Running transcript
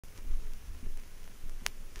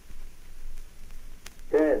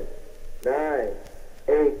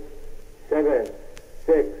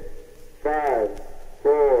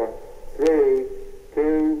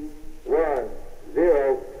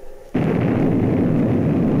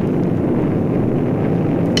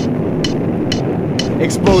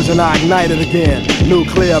Explosion, I ignite it again.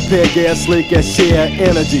 Nuclear, pig air, sleek as sheer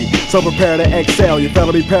energy. So prepare to exhale, you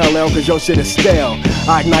fella be parallel cause your shit is stale.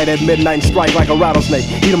 I ignite at midnight and strike like a rattlesnake.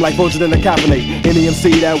 Eat them like poison in the caffeinate. Any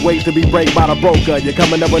MC that waits to be break by the broker. You're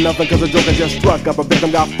coming up with nothing cause the joker just struck up. A victim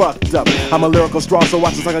got fucked up. I'm a lyrical straw, so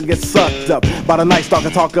watch the sucker get sucked up by the night stalker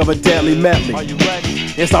talk of a deadly medley. Are you ready?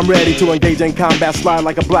 Yes, I'm ready to engage in combat, slide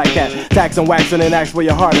like a black cat. Taxing, waxing, and ask where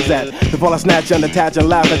your heart is at. Before I snatch, unattach, and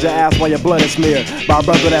laugh at your ass while your blood is smeared by a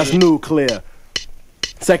brother that's nuclear.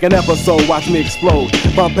 Second episode, watch me explode.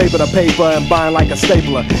 From paper to paper and bind like a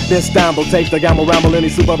stapler. Then stumble, take the gamble, ramble any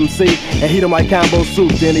soup of them see and heat them like Campbell's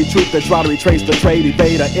soup. To any troop that try to retrace the trade,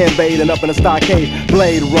 evade or invade, and up in the stockade,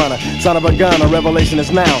 blade runner, son of a gun, a revelation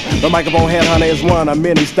is now. The microphone headhunter is one of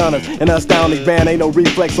many stunners. In an astounding band, ain't no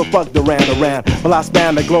reflex, so fuck Duran Duran. Well, I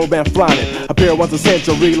span the globe and flying it. Appear once a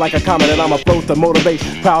century like a comet, and I'm approached to motivate.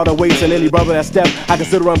 Proud of weights and any brother that step, I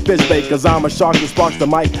consider him fish bait, cause I'm a shark that sparks the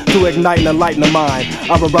mic to ignite and enlighten the mind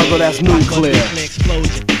of a brother that's nuclear.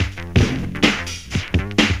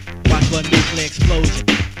 Watch one nuclear explosion.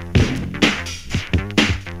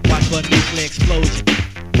 Watch one nuclear explosion.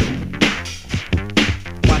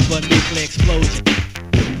 Watch one nuclear explosion.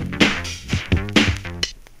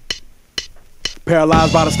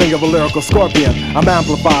 Paralyzed by the sting of a lyrical scorpion, I'm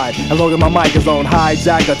amplified. As long as my mic is on,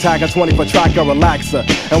 hijack, attack a 20-foot track or relaxer.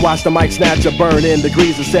 And watch the mic snatcher burn in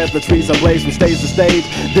degrees. It says the trees ablaze from stage to stage.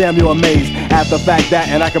 Damn, you amazed at the fact that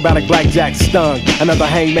an acrobatic blackjack stung. Another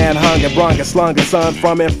hangman hung and brung and slung a son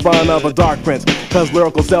from in front of a dark prince. Cause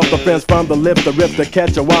lyrical self-defense from the lips to rip to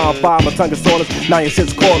catch a wildfire. My tongue is soreless, now your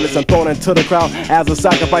shit's cordless and thrown into the crowd as a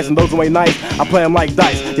sacrifice. And those who ain't nice, I play them like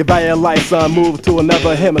dice. You value your life, son, move to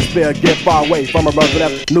another hemisphere. Get far away from a brother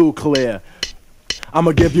that's nuclear.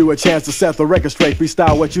 I'ma give you a chance to set the record straight.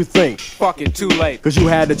 Freestyle what you think. Fucking too late. Cause you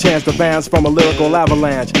had the chance to advance from a lyrical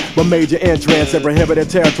avalanche. But major entrance in prohibited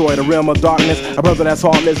territory, the realm of darkness. A brother that's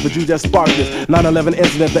heartless, but you just sparked this 9/11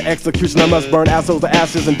 incident, the executioner must burn assholes to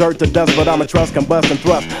ashes and dirt to dust. But I'ma trust, combust and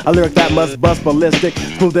thrust a lyric that must bust ballistic,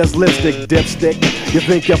 smooth as lipstick, dipstick. You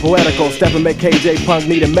think you're poetical, step and make KJ Punk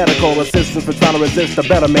needing medical assistance for trying to resist a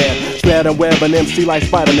better man. Shred and web an MC like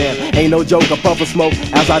Spider-Man. Ain't no joke, a puff of smoke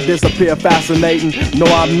as I disappear, fascinating. No,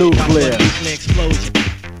 I'm nuclear. Watch one nuclear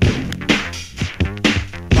explosion.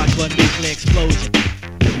 Watch one nuclear explosion.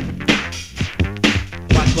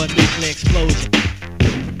 Watch one nuclear explosion.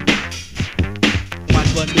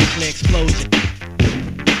 Watch one nuclear explosion.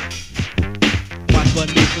 Watch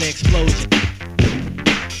one nuclear explosion.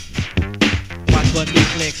 Watch one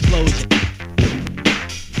nuclear explosion.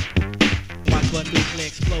 Watch one nuclear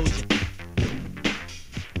explosion.